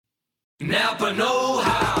Napa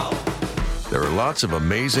know-how. There are lots of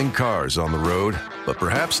amazing cars on the road, but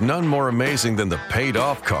perhaps none more amazing than the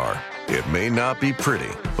paid-off car. It may not be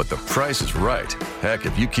pretty, but the price is right. Heck,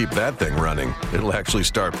 if you keep that thing running, it'll actually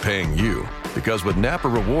start paying you. Because with Napa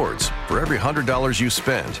Rewards, for every $100 you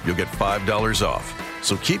spend, you'll get $5 off.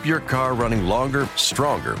 So keep your car running longer,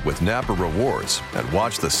 stronger with Napa Rewards and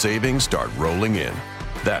watch the savings start rolling in.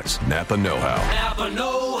 That's Napa know-how. Napa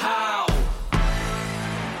know-how.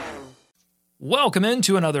 Welcome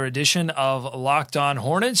into another edition of Locked On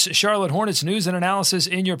Hornets, Charlotte Hornets news and analysis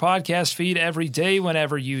in your podcast feed every day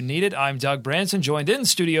whenever you need it. I'm Doug Branson, joined in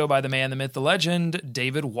studio by the man, the myth, the legend,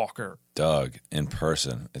 David Walker. Doug, in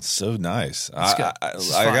person. It's so nice. It's good.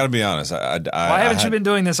 I got to be honest. Why haven't you been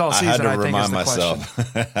doing this all season? I had to think remind myself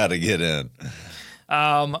how to get in.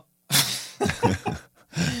 All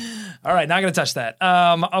right, not going to touch that.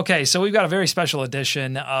 Okay, so we've got a very special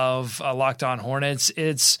edition of Locked On Hornets.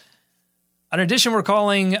 It's an edition we're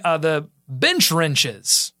calling the bench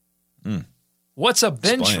wrenches. What's a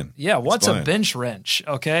bench? Explain. Yeah, what's Explain. a bench wrench?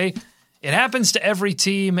 Okay, it happens to every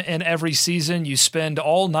team in every season. You spend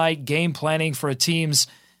all night game planning for a team's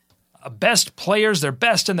best players, their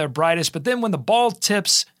best and their brightest. But then when the ball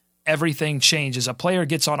tips, everything changes. A player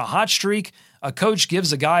gets on a hot streak. A coach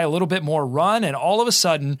gives a guy a little bit more run, and all of a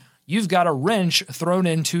sudden, you've got a wrench thrown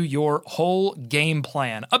into your whole game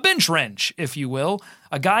plan. A bench wrench, if you will.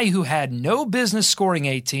 A guy who had no business scoring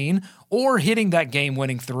 18 or hitting that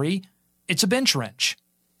game-winning three. It's a bench wrench.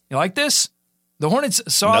 You like this? The Hornets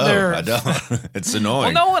saw their... No, I don't. It's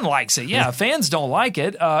annoying. Well, no one likes it. Yeah, fans don't like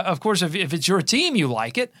it. Of course, if it's your team, you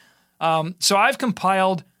like it. So I've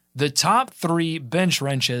compiled the top 3 bench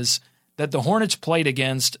wrenches that the Hornets played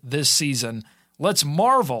against this season. Let's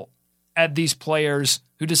marvel at these players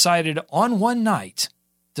who decided on one night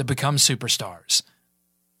to become superstars.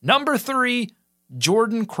 Number 3,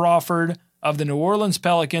 Jordan Crawford of the New Orleans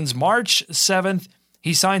Pelicans. March 7th,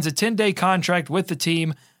 he signs a 10-day contract with the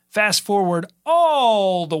team. Fast forward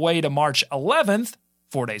all the way to March 11th,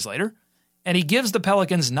 4 days later, and he gives the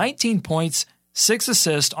Pelicans 19 points, 6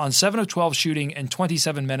 assists on 7 of 12 shooting in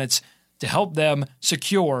 27 minutes to help them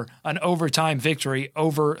secure an overtime victory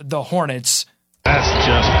over the Hornets. That's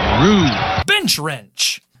just rude. Bench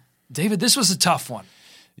wrench. David, this was a tough one.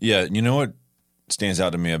 Yeah, you know what stands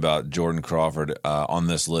out to me about Jordan Crawford on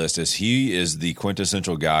this list is he is the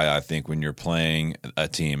quintessential guy, I think, when you're playing a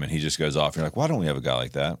team and he just goes off. You're like, why don't we have a guy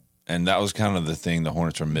like that? And that was kind of the thing the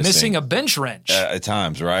Hornets were missing. Missing a bench wrench. At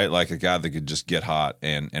times, right? Like a guy that could just get hot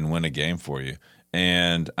and win a game for you.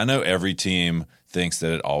 And I know every team thinks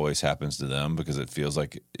that it always happens to them because it feels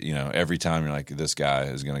like, you know, every time you're like, this guy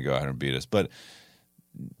is going to go out and beat us. But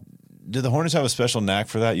did the Hornets have a special knack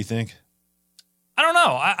for that, you think? I don't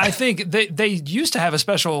know. I think they used to have a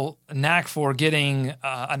special knack for getting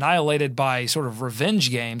annihilated by sort of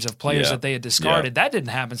revenge games of players that they had discarded. That didn't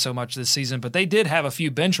happen so much this season, but they did have a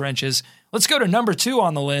few bench wrenches. Let's go to number 2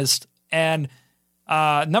 on the list. And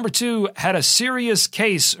number 2 had a serious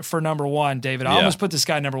case for number 1, David. I almost put this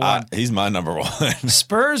guy number 1. He's my number 1.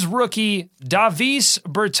 Spurs rookie Davis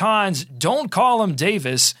Bertans, don't call him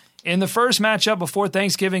Davis. In the first matchup before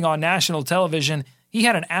Thanksgiving on national television, he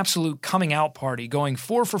had an absolute coming out party, going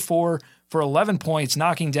 4 for 4 for 11 points,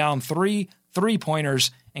 knocking down 3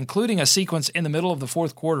 3-pointers, including a sequence in the middle of the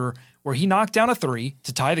fourth quarter where he knocked down a 3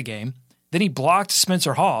 to tie the game. Then he blocked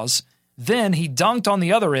Spencer Hawes. Then he dunked on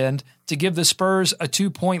the other end to give the Spurs a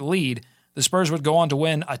 2-point lead. The Spurs would go on to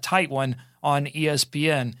win a tight one on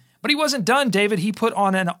ESPN. But he wasn't done, David. He put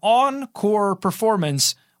on an encore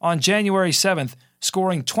performance on January 7th,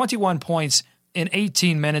 scoring 21 points in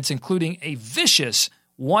 18 minutes, including a vicious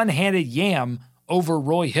one-handed yam over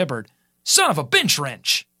Roy Hibbert. Son of a bench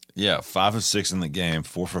wrench. Yeah, 5 of 6 in the game,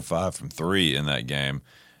 4 for 5 from 3 in that game.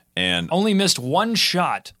 And only missed 1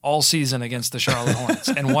 shot all season against the Charlotte Hornets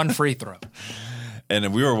and 1 free throw.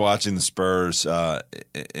 And we were watching the Spurs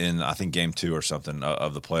in, I think, game 2 or something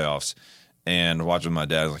of the playoffs, and watching my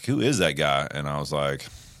dad. I was like, who is that guy? And I was like,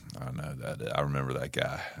 I know that. I remember that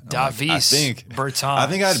guy. Davis Bertans. I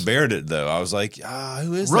think I'd bared it, though. I was like,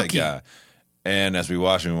 who is Rookie. that guy? And as we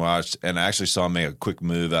watched, and I actually saw him make a quick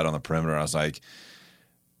move out on the perimeter. I was like,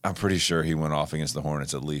 I'm pretty sure he went off against the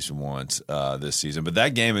Hornets at least once this season. But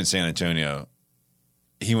that game in San Antonio,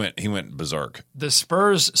 he went berserk. The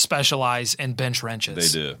Spurs specialize in bench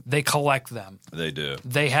wrenches. They do. They collect them. They do.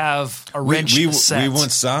 They have a wrench set. We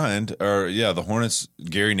once signed, the Hornets,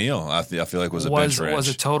 Gary Neal, I feel like was a bench wrench. Was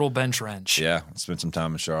a total bench wrench. Yeah, spent some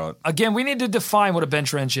time in Charlotte. Again, we need to define what a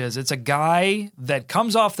bench wrench is. It's a guy that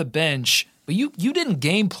comes off the bench, but you didn't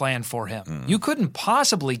game plan for him. You couldn't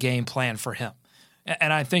possibly game plan for him.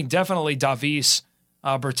 And I think definitely Davis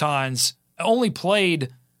Bertans only played,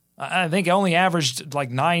 I think only averaged like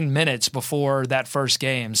 9 minutes before that first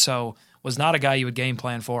game. So was not a guy you would game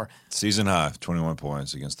plan for. Season high, 21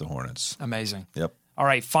 points against the Hornets. Amazing. Yep. All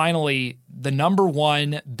right, finally, the number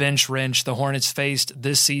one bench wrench the Hornets faced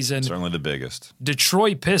this season. Certainly the biggest.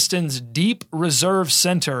 Detroit Pistons deep reserve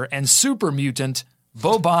center and super mutant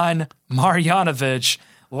Boban Marjanovic.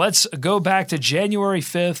 Let's go back to January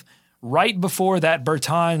 5th, right before that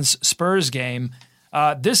Bertans Spurs game.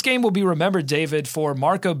 This game will be remembered, David, for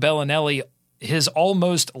Marco Bellinelli, his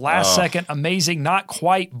almost last-second amazing, not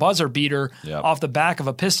quite buzzer beater off the back of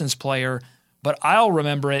a Pistons player, but I'll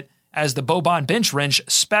remember it as the Boban bench wrench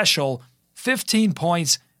special. 15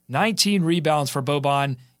 points, 19 rebounds for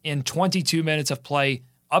Boban in 22 minutes of play.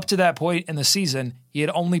 Up to that point in the season, he had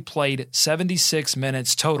only played 76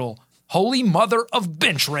 minutes total. Holy mother of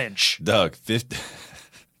bench wrench. Doug, 50.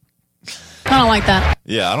 I don't like that.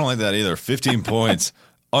 Yeah, I don't like that either. 15 points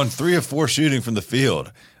on 3 of 4 shooting from the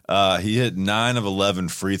field. He hit 9 of 11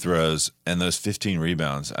 free throws and those 15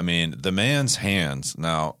 rebounds. I mean, the man's hands.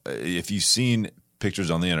 Now, if you've seen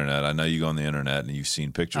pictures on the internet, I know you go on the internet and you've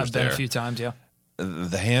seen pictures I've been there. a few times, yeah.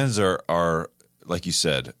 The hands are like you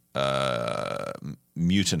said,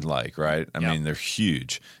 mutant-like, right? I mean, they're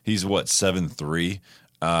huge. He's, 7'3"?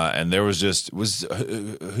 And there was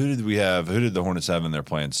who did we have? Who did the Hornets have in their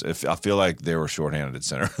plans? I feel like they were shorthanded at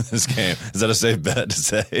center this game. Is that a safe bet to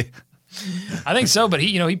say? I think so, but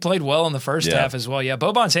he played well in the first half as well. Yeah,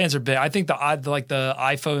 Boban's hands are big. I think the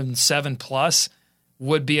iPhone 7 Plus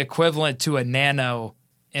would be equivalent to a Nano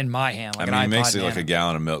in my hand. Like he makes it like a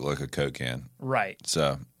gallon of milk, like a Coke can. Right.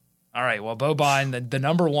 So, all right. Well, Boban, the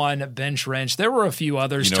number one bench wrench. There were a few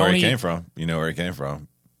others. You know where he came from.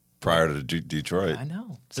 Prior to Detroit. I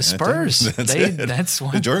know. The Spurs. That's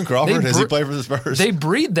what. Jordan Crawford, has he played for the Spurs? They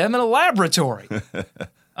breed them in a laboratory.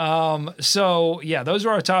 So, yeah, those are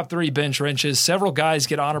our top 3 bench wrenches. Several guys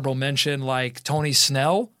get honorable mention, like Tony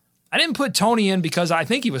Snell. I didn't put Tony in because I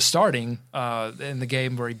think he was starting in the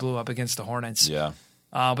game where he blew up against the Hornets. Yeah.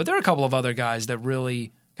 But there are a couple of other guys that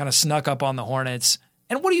really kind of snuck up on the Hornets.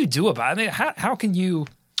 And what do you do about it? I mean, how can you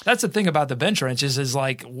 – that's the thing about the bench wrenches is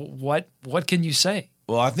like what can you say?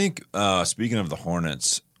 Well, I think speaking of the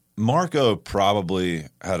Hornets, Marco probably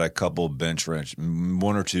had a couple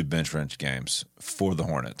one or two bench wrench games for the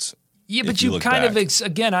Hornets. Yeah, but you kind of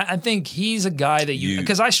again. I think he's a guy that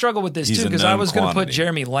because I struggle with this too because I was going to put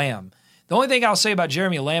Jeremy Lamb. The only thing I'll say about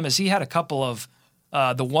Jeremy Lamb is he had a couple of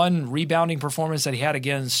the one rebounding performance that he had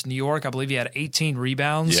against New York. I believe he had 18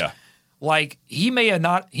 rebounds. Yeah. Like he may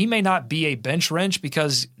not be a bench wrench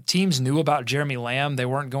because teams knew about Jeremy Lamb. They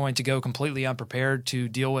weren't going to go completely unprepared to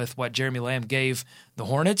deal with what Jeremy Lamb gave the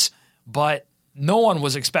Hornets, but no one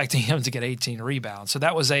was expecting him to get 18 rebounds. So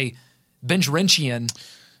that was a bench wrenchian.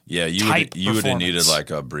 Yeah, you would have needed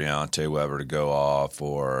like a Briante Weber to go off,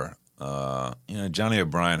 or Johnny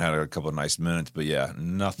O'Brien had a couple of nice minutes, but yeah,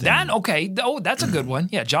 nothing. That's a good one.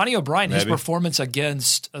 Yeah, Johnny O'Brien, his performance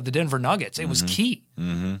against the Denver Nuggets, it was key.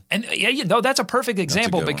 Mm-hmm. And that's a perfect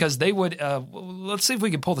example because they would. Let's see if we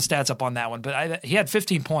can pull the stats up on that one. But he had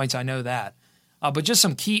 15 points, I know that. But just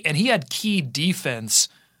some key, and he had key defense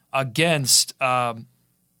against Nikola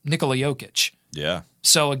Jokic. Yeah.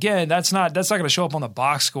 So again, that's not going to show up on the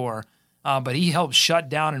box score. But he helped shut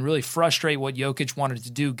down and really frustrate what Jokic wanted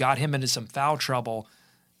to do, got him into some foul trouble,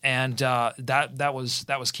 and that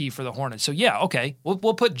was key for the Hornets. So yeah, okay,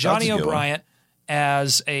 we'll put Johnny O'Brien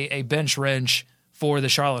as a bench wrench for the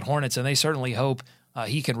Charlotte Hornets, and they certainly hope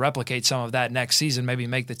he can replicate some of that next season, maybe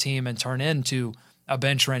make the team and turn into a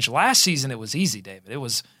bench wrench. Last season it was easy, David. It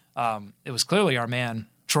was clearly our man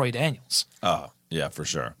Troy Daniels. Yeah, for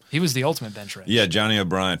sure. He was the ultimate bench wrench. Yeah, Johnny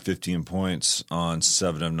O'Brien, 15 points on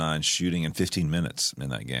 7 of 9 shooting in 15 minutes in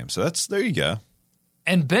that game. So there you go.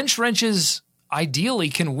 And bench wrenches ideally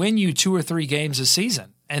can win you 2 or 3 games a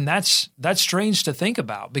season. And that's strange to think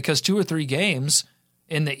about because 2 or 3 games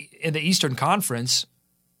in the Eastern Conference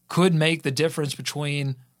could make the difference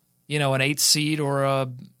between, an 8th seed or a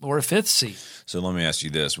 5th seed. So let me ask you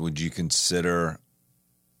this. Would you consider,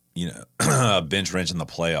 a bench wrench in the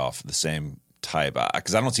playoff the same type?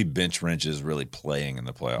 Because I don't see bench wrenches really playing in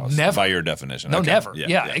the playoffs. Never. By your definition. No, okay. Never.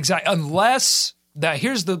 Yeah, exactly. Unless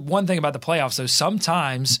here's the one thing about the playoffs, though.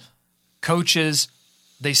 Sometimes coaches,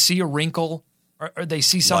 they see a wrinkle or they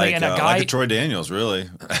see something and a guy. Like a Troy Daniels, really.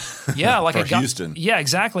 Yeah, like for a guy, Houston. Yeah,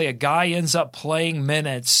 exactly. A guy ends up playing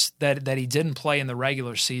minutes that he didn't play in the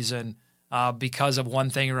regular season because of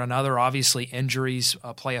one thing or another. Obviously, injuries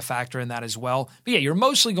play a factor in that as well. But yeah, you're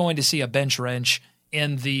mostly going to see a bench wrench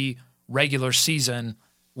in the regular season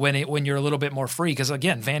when you're a little bit more free. Because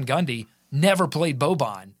again, Van Gundy never played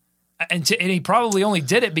Boban And he probably only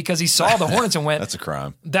did it because he saw the Hornets and went, That's a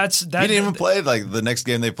crime. That He didn't even play like the next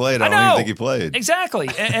game they played. I don't know. even think he played. Exactly.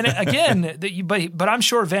 And again, but I'm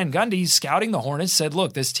sure Van Gundy scouting the Hornets said,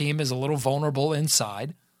 look, this team is a little vulnerable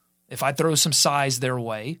inside. If I throw some size their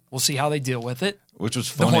way, we'll see how they deal with it. Which was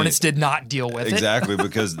funny. The Hornets did not deal with it. Exactly,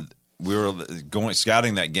 because we were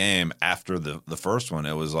scouting that game after the first one.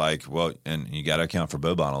 It was like, well, and you got to account for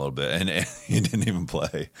Boban a little bit, and he didn't even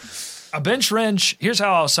play. A bench wrench, here's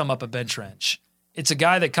how I'll sum up a bench wrench. It's a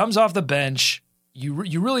guy that comes off the bench. You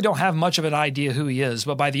really don't have much of an idea who he is,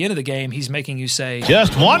 but by the end of the game, he's making you say,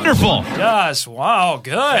 Just wonderful. yes, wow,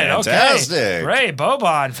 good, Fantastic. okay. Great,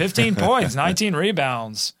 Boban, 15 points, 19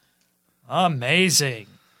 rebounds. Amazing.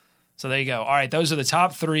 So there you go. All right, those are the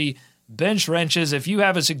top 3 bench wrenches. If you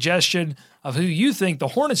have a suggestion of who you think the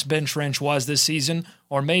Hornets bench wrench was this season,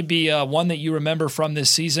 or maybe one that you remember from this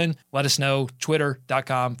season, let us know.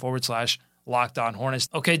 Twitter.com/LockedOnHornets.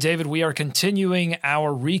 Okay, David, we are continuing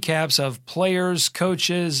our recaps of players,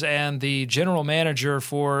 coaches, and the general manager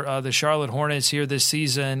for the Charlotte Hornets here this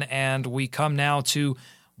season, and we come now to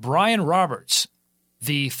Brian Roberts,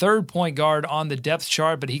 the third point guard on the depth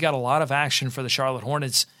chart, but he got a lot of action for the Charlotte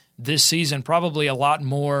Hornets this season, probably a lot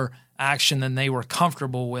more action than they were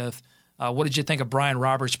comfortable with. What did you think of Brian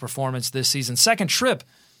Roberts' performance this season? Second trip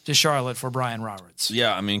to Charlotte for Brian Roberts.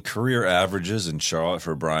 Yeah, I mean, career averages in Charlotte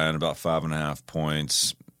for Brian, about 5.5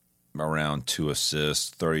 points, around 2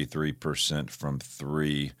 assists, 33% from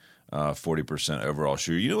 3, 40% overall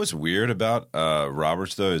shooting. You know what's weird about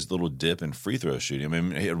Roberts, though, his little dip in free throw shooting. I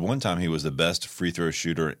mean, at one time he was the best free throw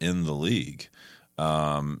shooter in the league.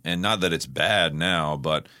 And not that it's bad now,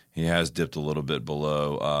 but he has dipped a little bit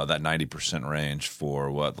below that 90% range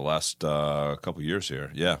for the last couple years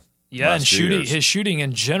here. Yeah. Yeah, and his shooting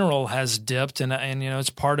in general has dipped, and it's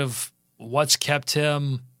part of what's kept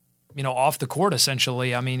him, off the court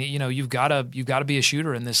essentially. I mean, you've got to be a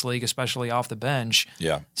shooter in this league, especially off the bench.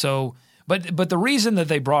 Yeah. So, but the reason that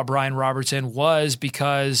they brought Brian Roberts in was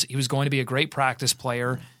because he was going to be a great practice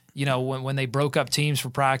player. When they broke up teams for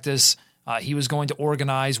practice, he was going to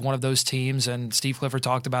organize one of those teams, and Steve Clifford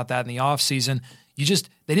talked about that in the offseason.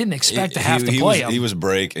 They didn't expect to have to play him. He was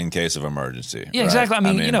break in case of emergency. Yeah, right? Exactly. I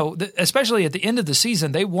mean, especially at the end of the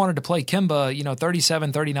season, they wanted to play Kemba,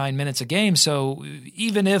 37, 39 minutes a game. So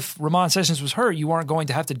even if Ramon Sessions was hurt, you weren't going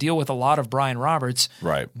to have to deal with a lot of Brian Roberts.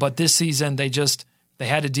 Right. But this season, they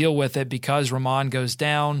had to deal with it because Ramon goes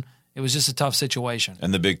down. It was just a tough situation.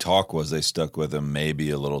 And the big talk was they stuck with him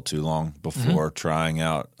maybe a little too long before trying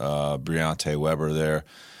out Briante Weber there.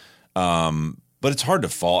 But it's hard to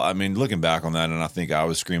fault. I mean, looking back on that, and I think I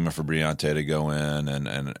was screaming for Briante to go in,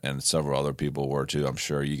 and several other people were too. I'm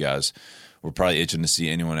sure you guys were probably itching to see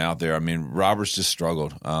anyone out there. I mean, Roberts just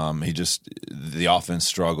struggled. The offense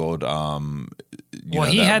struggled.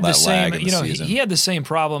 He had the same. He had the same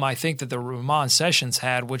problem. I think that the Ramon Sessions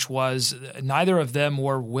had, which was neither of them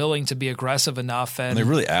were willing to be aggressive enough, and they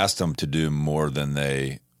really asked him to do more than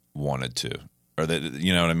they wanted to. Or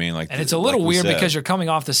you know what I mean? And it's a little weird because you're coming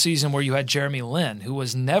off the season where you had Jeremy Lin, who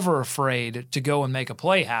was never afraid to go and make a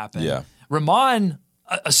play happen. Yeah. Ramon,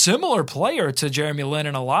 a similar player to Jeremy Lin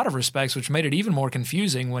in a lot of respects, which made it even more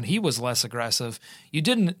confusing when he was less aggressive. You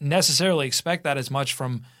didn't necessarily expect that as much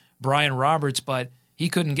from Brian Roberts, but he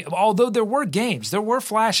couldn't get – although there were games. There were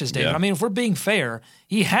flashes, David. Yeah. I mean, if we're being fair,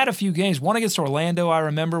 he had a few games. One against Orlando, I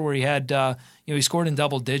remember, where he had he scored in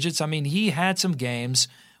double digits. I mean, he had some games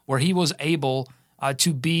 – where he was able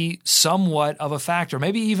to be somewhat of a factor,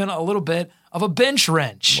 maybe even a little bit of a bench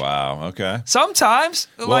wrench. Wow, okay. Sometimes,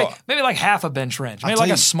 maybe like half a bench wrench, maybe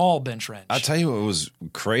like a small bench wrench. I'll tell you what was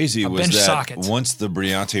crazy was that socket. Once the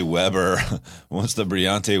Briante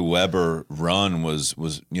Weber run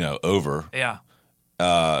was over. Yeah.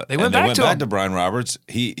 They went back to Brian Roberts.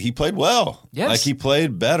 He played well. Yes. Like he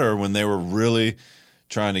played better when they were really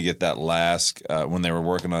trying to get that last when they were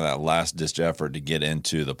working on that last ditch effort to get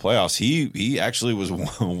into the playoffs. He actually was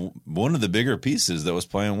one of the bigger pieces that was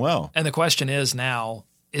playing well. And the question is now,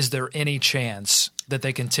 is there any chance that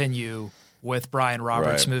they continue with Brian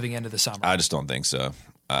Roberts moving into the summer? I just don't think so.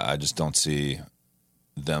 I just don't see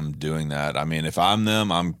them doing that. I mean, if I'm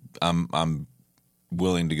them, I'm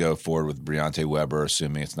willing to go forward with Briante Weber,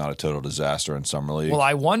 assuming it's not a total disaster in Summer League. Well,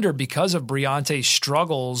 I wonder, because of Briante's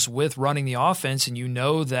struggles with running the offense, and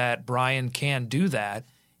that Brian can do that,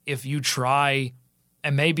 if you try,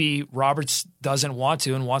 and maybe Roberts doesn't want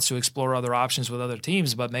to and wants to explore other options with other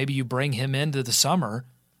teams, but maybe you bring him into the summer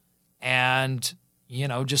and,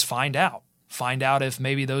 just find out. Find out if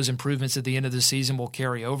maybe those improvements at the end of the season will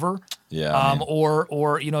carry over. Yeah.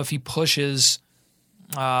 Or if he pushes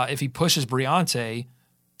Briante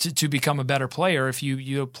to become a better player if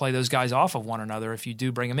you play those guys off of one another, if you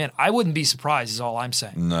do bring them in. I wouldn't be surprised, is all I'm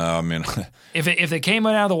saying. No, I mean, if they came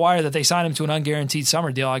out of the wire that they signed him to an unguaranteed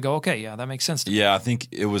summer deal, I go, okay, yeah, that makes sense to me. yeah, I think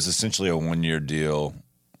it was essentially a 1-year deal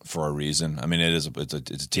for a reason. I mean, it's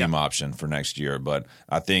a team option for next year, but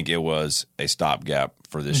I think it was a stopgap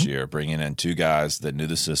for this year, bringing in 2 guys that knew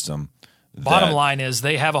the system. Bottom line is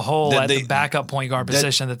they have a hole at the backup point guard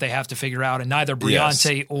position that they have to figure out, and neither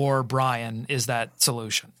Briante or Brian is that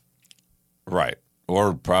solution. Right.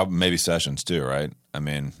 Or probably maybe Sessions too, right? I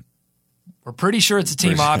mean, we're pretty sure it's a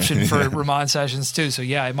team option for Ramon Sessions too. So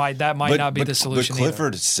yeah, that might not be the solution. But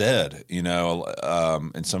Clifford said, in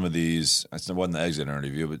some of these, it wasn't the exit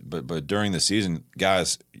interview, but during the season,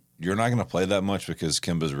 guys, you're not going to play that much because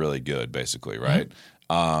Kemba's really good, basically, right? Mm-hmm.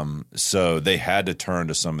 So they had to turn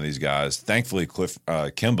to some of these guys. Thankfully,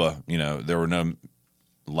 Kemba, there were no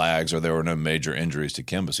lags or there were no major injuries to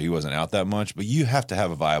Kemba, so he wasn't out that much. But you have to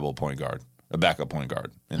have a viable point guard, a backup point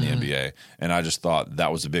guard in the NBA. And I just thought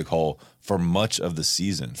that was a big hole for much of the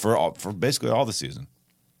season, for basically all the season.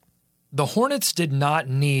 The Hornets did not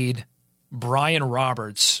need Brian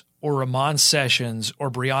Roberts or Ramon Sessions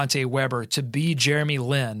or Briante Weber to be Jeremy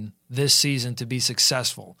Lin this season to be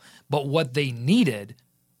successful. But what they needed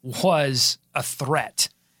was a threat.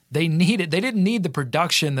 They didn't need the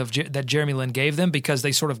production that Jeremy Lin gave them because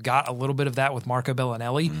they sort of got a little bit of that with Marco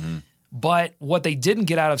Bellinelli. Mm-hmm. But what they didn't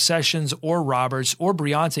get out of Sessions or Roberts or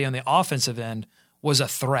Briante on the offensive end was a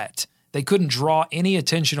threat. They couldn't draw any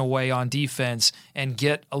attention away on defense and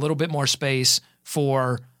get a little bit more space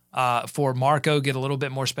for Marco, get a little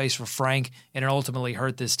bit more space for Frank, and it ultimately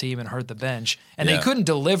hurt this team and hurt the bench. And they couldn't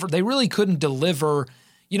deliver. They really couldn't deliver,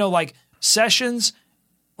 like Sessions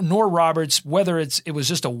nor Roberts, whether it was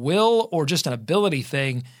just a will or just an ability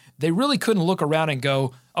thing, they really couldn't look around and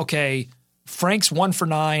go, okay, Frank's 1 for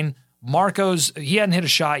 9, he hadn't hit a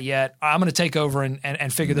shot yet, I'm going to take over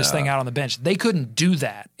and figure this thing out on the bench. They couldn't do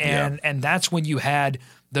that. And that's when you had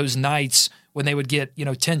those nights when they would get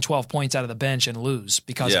 10, 12 points out of the bench and lose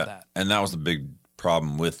because of that. And that was the big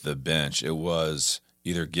problem with the bench. It was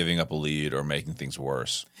either giving up a lead or making things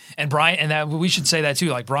worse. And we should say that too.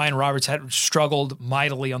 Like Brian Roberts had struggled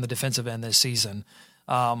mightily on the defensive end this season.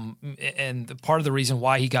 And part of the reason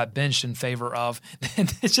why he got benched in favor of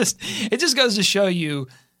it just goes to show you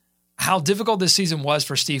how difficult this season was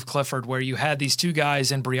for Steve Clifford, where you had these 2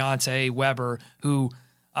 guys in Briante Weber who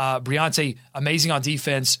Briante, amazing on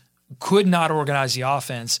defense, could not organize the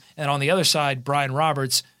offense. And on the other side, Brian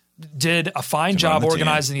Roberts did a fine job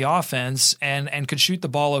organizing the offense and could shoot the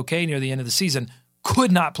ball okay near the end of the season,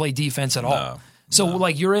 could not play defense at all. So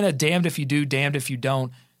you're in a damned if you do, damned if you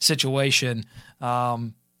don't situation. They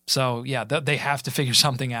have to figure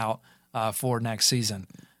something out for next season.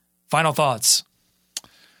 Final thoughts.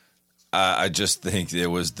 I just think it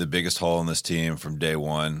was the biggest hole in this team from day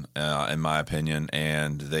one, in my opinion,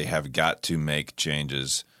 and they have got to make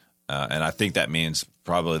changes. And I think that means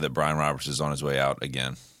probably that Brian Roberts is on his way out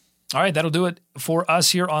again. All right, that'll do it for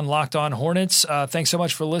us here on Locked On Hornets. Thanks so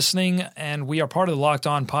much for listening, and we are part of the Locked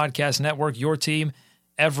On Podcast Network, your team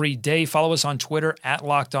every day. Follow us on Twitter at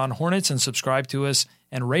Locked On Hornets and subscribe to us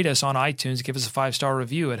and rate us on iTunes. Give us a 5-star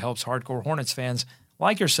review. It helps hardcore Hornets fans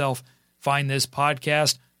like yourself find this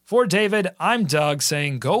podcast. For David, I'm Doug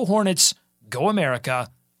saying go Hornets, go America,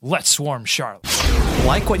 let's swarm Charlotte.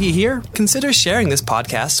 Like what you hear? Consider sharing this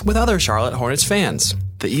podcast with other Charlotte Hornets fans.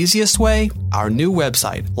 The easiest way? Our new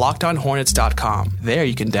website, LockedOnHornets.com. There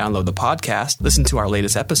you can download the podcast, listen to our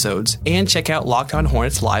latest episodes, and check out Locked On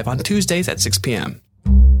Hornets live on Tuesdays at 6 p.m.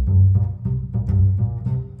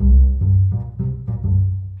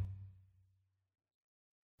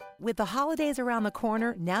 With the holidays around the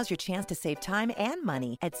corner, now's your chance to save time and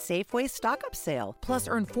money at Safeway's stock-up sale. Plus,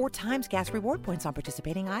 earn 4 times gas reward points on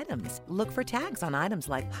participating items. Look for tags on items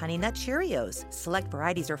like Honey Nut Cheerios. Select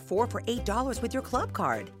varieties are 4 for $8 with your club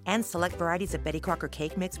card. And select varieties of Betty Crocker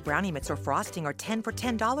Cake Mix, Brownie Mix, or Frosting are 10 for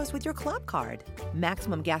 $10 with your club card.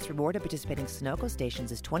 Maximum gas reward at participating Sunoco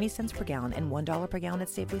stations is 20 cents per gallon and $1 per gallon at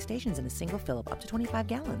Safeway stations in a single fill-up up to 25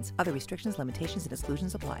 gallons. Other restrictions, limitations, and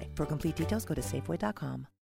exclusions apply. For complete details, go to Safeway.com.